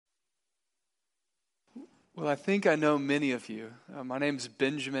Well, I think I know many of you. My name's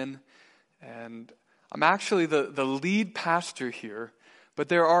Benjamin, and I'm actually the lead pastor here, but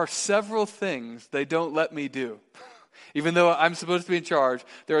there are several things they don't let me do. Even though I'm supposed to be in charge,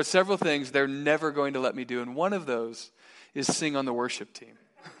 there are several things they're never going to let me do, and one of those is sing on the worship team.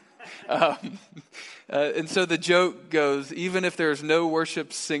 And so the joke goes, even if there's no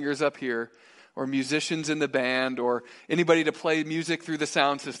worship singers up here, or musicians in the band, or anybody to play music through the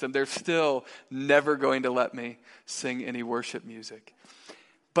sound system, they're still never going to let me sing any worship music.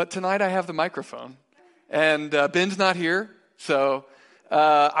 But tonight I have the microphone, and Ben's not here, so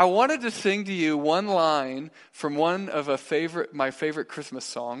I wanted to sing to you one line from one of my favorite Christmas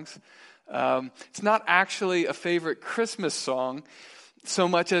songs. It's not actually a favorite Christmas song so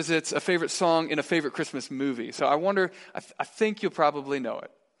much as it's a favorite song in a favorite Christmas movie. So I think you'll probably know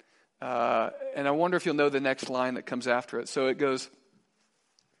it. And I wonder if you'll know the next line that comes after it. So it goes,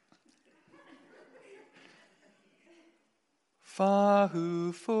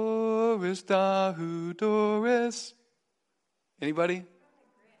 Fahu Forest Dahu Doris. Anybody?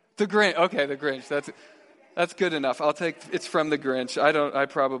 The Grinch. Okay, the Grinch. That's good enough. It's from the Grinch. I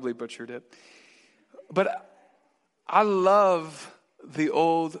probably butchered it. But I love the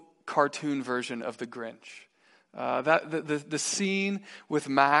old cartoon version of the Grinch. The scene with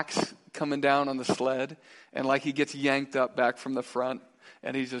Max coming down on the sled and like he gets yanked up back from the front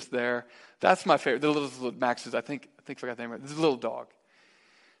and he's just there. That's my favorite. The little Max is, I think I forgot the name of it. This little dog.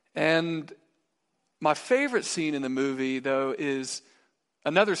 And my favorite scene in the movie, though, is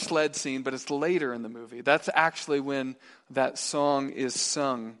another sled scene, but it's later in the movie. That's actually when that song is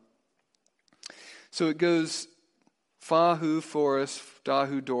sung. So it goes, Fahu Forest,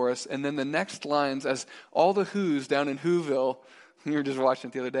 Dahu Doris, and then the next lines, as all the Who's down in Whoville, we were just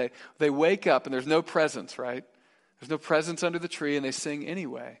watching it the other day, they wake up and there's no presents, right? There's no presents under the tree, and they sing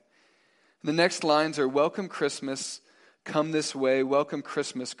anyway. And the next lines are, Welcome Christmas, come this way, welcome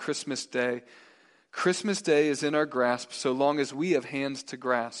Christmas, Christmas Day. Christmas Day is in our grasp, so long as we have hands to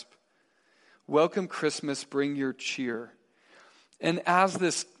grasp. Welcome Christmas, bring your cheer. And as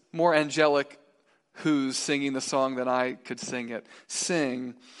this more angelic Who's singing the song that I could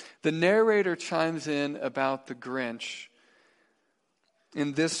sing, the narrator chimes in about the Grinch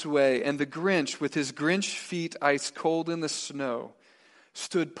in this way. And the Grinch, with his Grinch feet ice cold in the snow,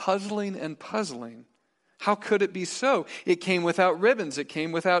 stood puzzling and puzzling. How could it be so? It came without ribbons. It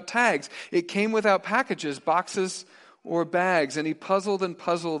came without tags. It came without packages, boxes, or bags. And he puzzled and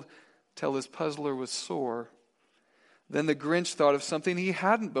puzzled till his puzzler was sore. Then the Grinch thought of something he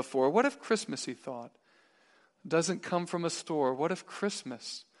hadn't before. What if Christmas, he thought, doesn't come from a store? What if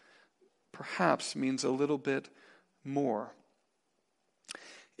Christmas perhaps means a little bit more?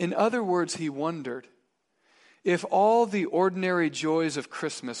 In other words, he wondered, if all the ordinary joys of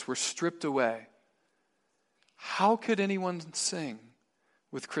Christmas were stripped away, how could anyone sing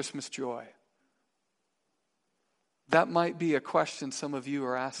with Christmas joy? That might be a question some of you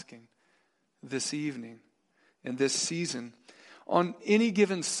are asking this evening. In this season, on any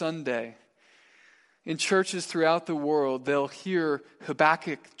given Sunday, in churches throughout the world, they'll hear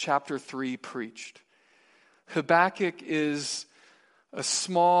Habakkuk chapter 3 preached. Habakkuk is a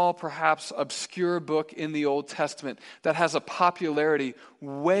small, perhaps obscure book in the Old Testament that has a popularity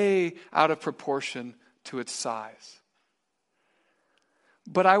way out of proportion to its size.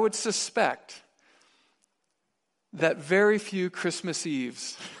 But I would suspect that very few Christmas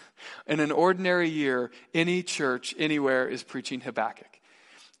Eves in an ordinary year, any church, anywhere, is preaching Habakkuk.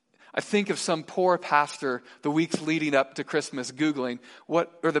 I think of some poor pastor the weeks leading up to Christmas Googling,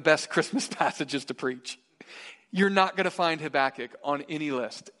 what are the best Christmas passages to preach? You're not going to find Habakkuk on any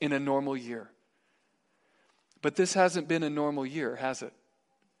list in a normal year. But this hasn't been a normal year, has it?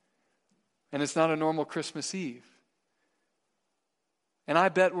 And it's not a normal Christmas Eve. And I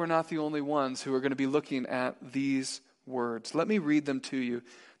bet we're not the only ones who are going to be looking at these words. Let me read them to you.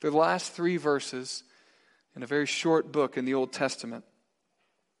 They're the last 3 verses in a very short book in the Old Testament.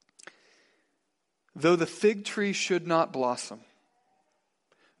 Though the fig tree should not blossom,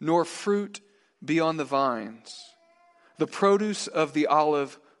 nor fruit be on the vines, the produce of the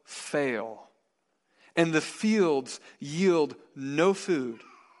olive fail, and the fields yield no food,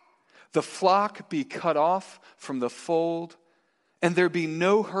 the flock be cut off from the fold, and there be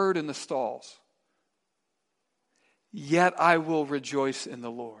no herd in the stalls, yet I will rejoice in the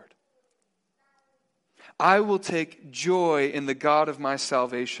Lord. I will take joy in the God of my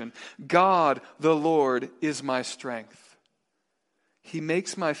salvation. God, the Lord, is my strength. He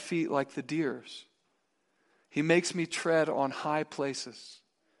makes my feet like the deer's. He makes me tread on high places.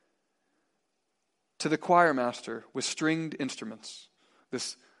 To the choir master with stringed instruments,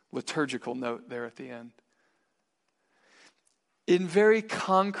 this liturgical note there at the end. In very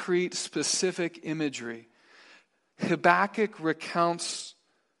concrete, specific imagery, Habakkuk recounts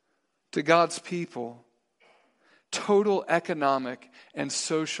to God's people total economic and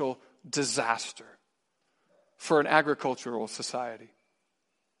social disaster for an agricultural society.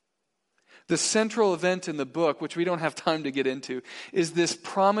 The central event in the book, which we don't have time to get into, is this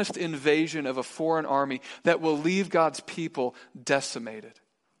promised invasion of a foreign army that will leave God's people decimated.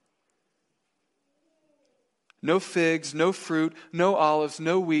 No figs, no fruit, no olives,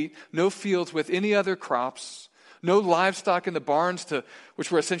 no wheat, no fields with any other crops, no livestock in the barns,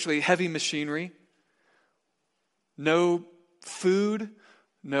 which were essentially heavy machinery, no food,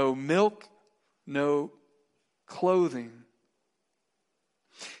 no milk, no clothing.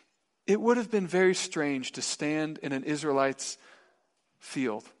 It would have been very strange to stand in an Israelite's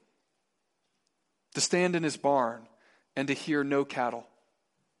field, to stand in his barn, and to hear no cattle.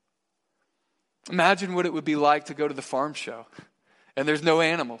 Imagine what it would be like to go to the farm show, and there's no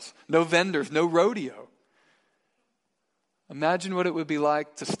animals, no vendors, no rodeo. Imagine what it would be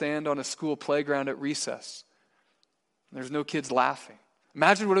like to stand on a school playground at recess. There's no kids laughing.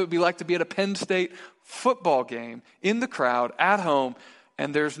 Imagine what it would be like to be at a Penn State football game, in the crowd, at home,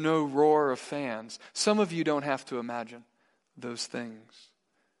 and there's no roar of fans. Some of you don't have to imagine those things.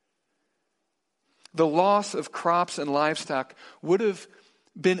 The loss of crops and livestock would have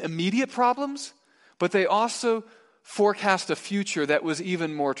been immediate problems, but they also forecast a future that was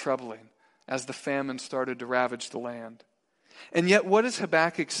even more troubling as the famine started to ravage the land. And yet, what does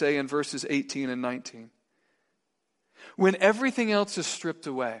Habakkuk say in verses 18 and 19? When everything else is stripped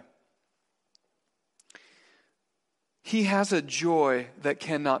away, he has a joy that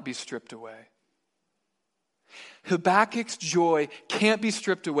cannot be stripped away. Habakkuk's joy can't be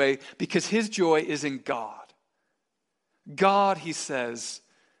stripped away because his joy is in God. God, he says,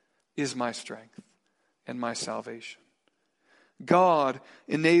 is my strength and my salvation. God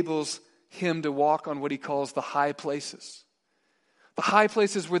enables him to walk on what he calls the high places. The high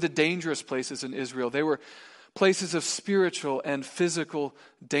places were the dangerous places in Israel. They were places of spiritual and physical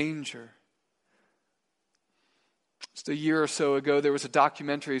danger. Just a year or so ago, there was a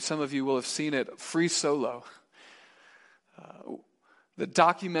documentary, some of you will have seen it, Free Solo, that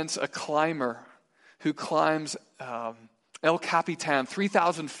documents a climber who climbs El Capitan,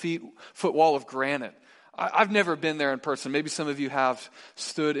 3,000 foot wall of granite. I've never been there in person. Maybe some of you have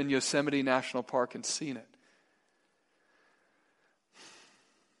stood in Yosemite National Park and seen it.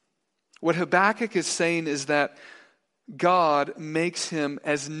 What Habakkuk is saying is that God makes him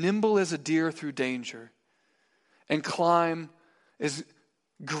as nimble as a deer through danger and climb as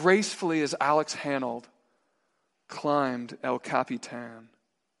gracefully as Alex Hanold climbed El Capitan.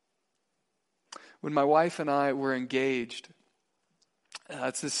 When my wife and I were engaged,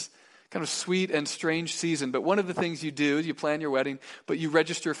 it's this kind of sweet and strange season, but one of the things you do is you plan your wedding, but you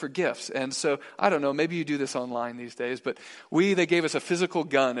register for gifts. And so, I don't know, maybe you do this online these days, but they gave us a physical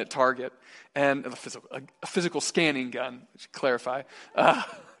gun at Target, and a physical scanning gun, to clarify.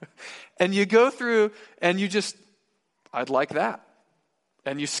 And you go through and you just, I'd like that.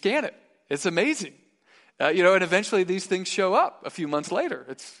 And you scan it. It's amazing. And eventually these things show up a few months later.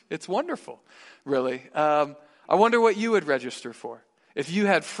 It's wonderful, really. I wonder what you would register for. If you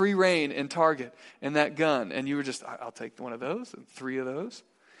had free reign in Target and that gun, and you were just, I'll take one of those and 3 of those.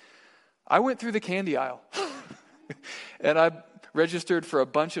 I went through the candy aisle, and I registered for a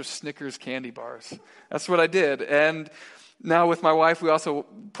bunch of Snickers candy bars. That's what I did. And now with my wife, we also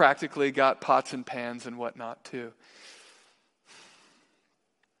practically got pots and pans and whatnot too.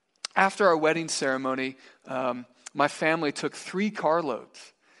 After our wedding ceremony, my family took 3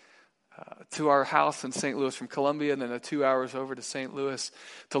 carloads to our house in St. Louis from Columbia, and then 2 hours over to St. Louis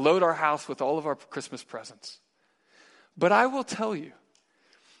to load our house with all of our Christmas presents. But I will tell you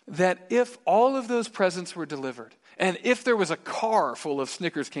that if all of those presents were delivered, and if there was a car full of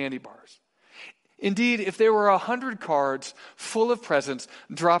Snickers candy bars, indeed, if there were 100 cards full of presents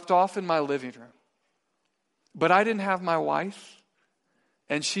dropped off in my living room, but I didn't have my wife,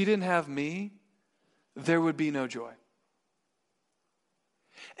 and she didn't have me, there would be no joy.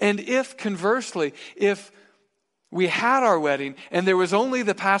 And if, conversely, if we had our wedding and there was only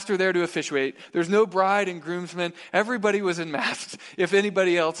the pastor there to officiate, there's no bride and groomsmen, everybody was in masks if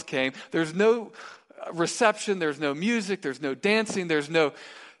anybody else came, there's no reception, there's no music, there's no dancing, there's no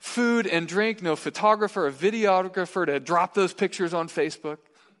food and drink, no photographer or videographer to drop those pictures on Facebook.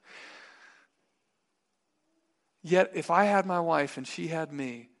 Yet, if I had my wife and she had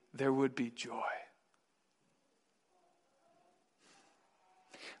me, there would be joy.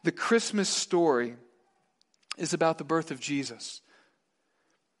 The Christmas story is about the birth of Jesus.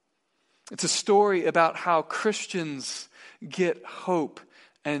 It's a story about how Christians get hope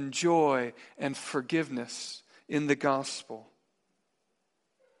and joy and forgiveness in the gospel.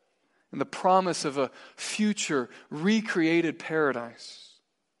 And the promise of a future recreated paradise.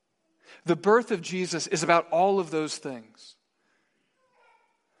 The birth of Jesus is about all of those things.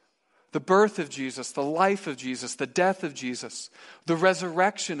 The birth of Jesus, the life of Jesus, the death of Jesus, the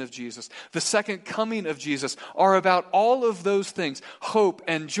resurrection of Jesus, the second coming of Jesus are about all of those things. Hope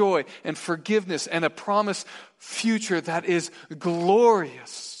and joy and forgiveness and a promised future that is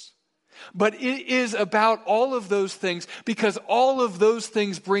glorious. But it is about all of those things because all of those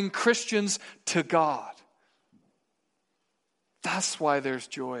things bring Christians to God. That's why there's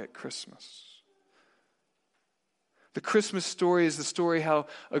joy at Christmas. The Christmas story is the story how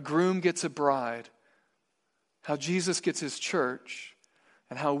a groom gets a bride, how Jesus gets his church,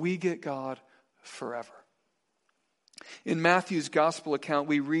 and how we get God forever. In Matthew's gospel account,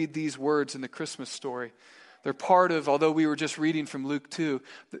 we read these words in the Christmas story. They're part of, although we were just reading from Luke 2,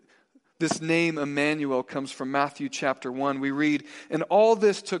 this name Emmanuel comes from Matthew chapter 1. We read, "And all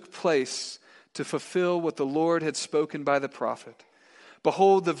this took place to fulfill what the Lord had spoken by the prophet.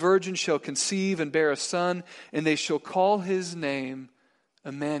 Behold, the virgin shall conceive and bear a son, and they shall call his name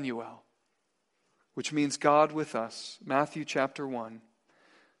Emmanuel," which means God with us. Matthew chapter 1,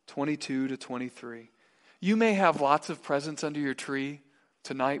 22 to 23. You may have lots of presents under your tree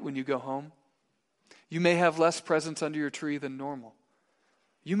tonight when you go home. You may have less presents under your tree than normal.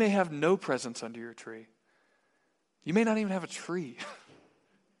 You may have no presents under your tree. You may not even have a tree.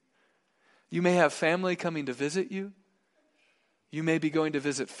 You may have family coming to visit you. You may be going to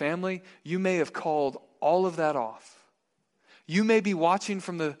visit family. You may have called all of that off. You may be watching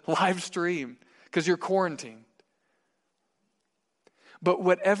from the live stream because you're quarantined. But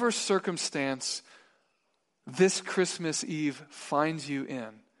whatever circumstance this Christmas Eve finds you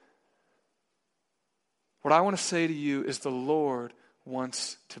in, what I want to say to you is the Lord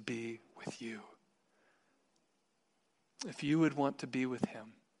wants to be with you. If you would want to be with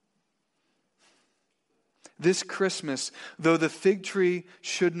him. This Christmas, though the fig tree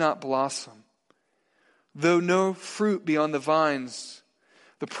should not blossom, though no fruit be on the vines,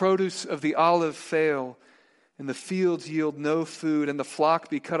 the produce of the olive fail, and the fields yield no food, and the flock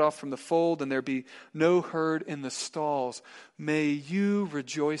be cut off from the fold, and there be no herd in the stalls, may you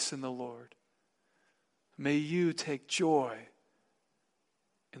rejoice in the Lord. May you take joy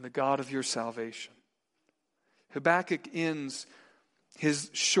in the God of your salvation. Habakkuk ends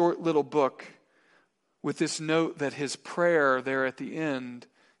his short little book with this note that his prayer there at the end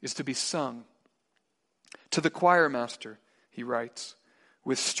is to be sung. To the choir master, he writes,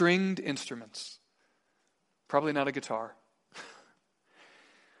 with stringed instruments. Probably not a guitar.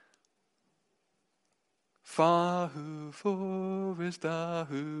 Fahu foris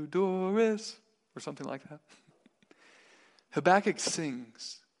dahu doris, or something like that. Habakkuk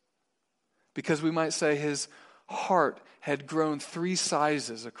sings because we might say his heart had grown 3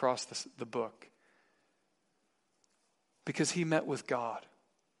 sizes across the book. Because he met with God.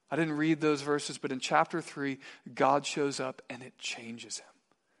 I didn't read those verses, but in chapter 3, God shows up and it changes him.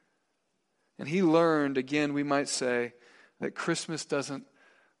 And he learned, again, we might say, that Christmas doesn't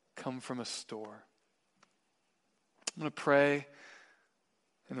come from a store. I'm going to pray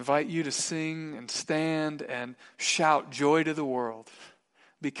and invite you to sing and stand and shout joy to the world.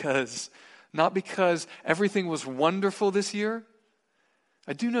 Not because everything was wonderful this year.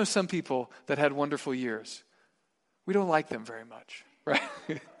 I do know some people that had wonderful years. We don't like them very much, right?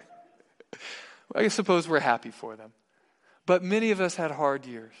 I suppose we're happy for them. But many of us had hard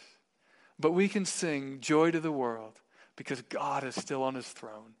years. But we can sing joy to the world because God is still on his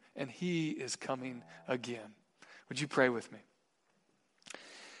throne and he is coming again. Would you pray with me?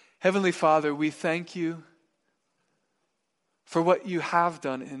 Heavenly Father, we thank you for what you have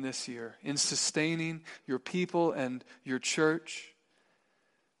done in this year, in sustaining your people and your church.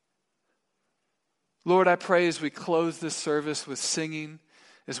 Lord, I pray as we close this service with singing,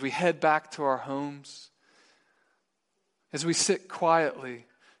 as we head back to our homes, as we sit quietly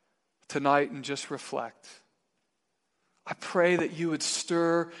tonight and just reflect, I pray that you would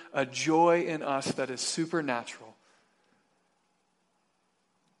stir a joy in us that is supernatural.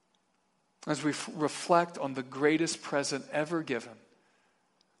 As we reflect on the greatest present ever given,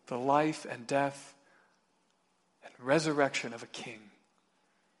 the life and death and resurrection of a king.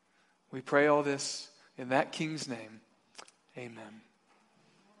 We pray all this in that King's name. Amen.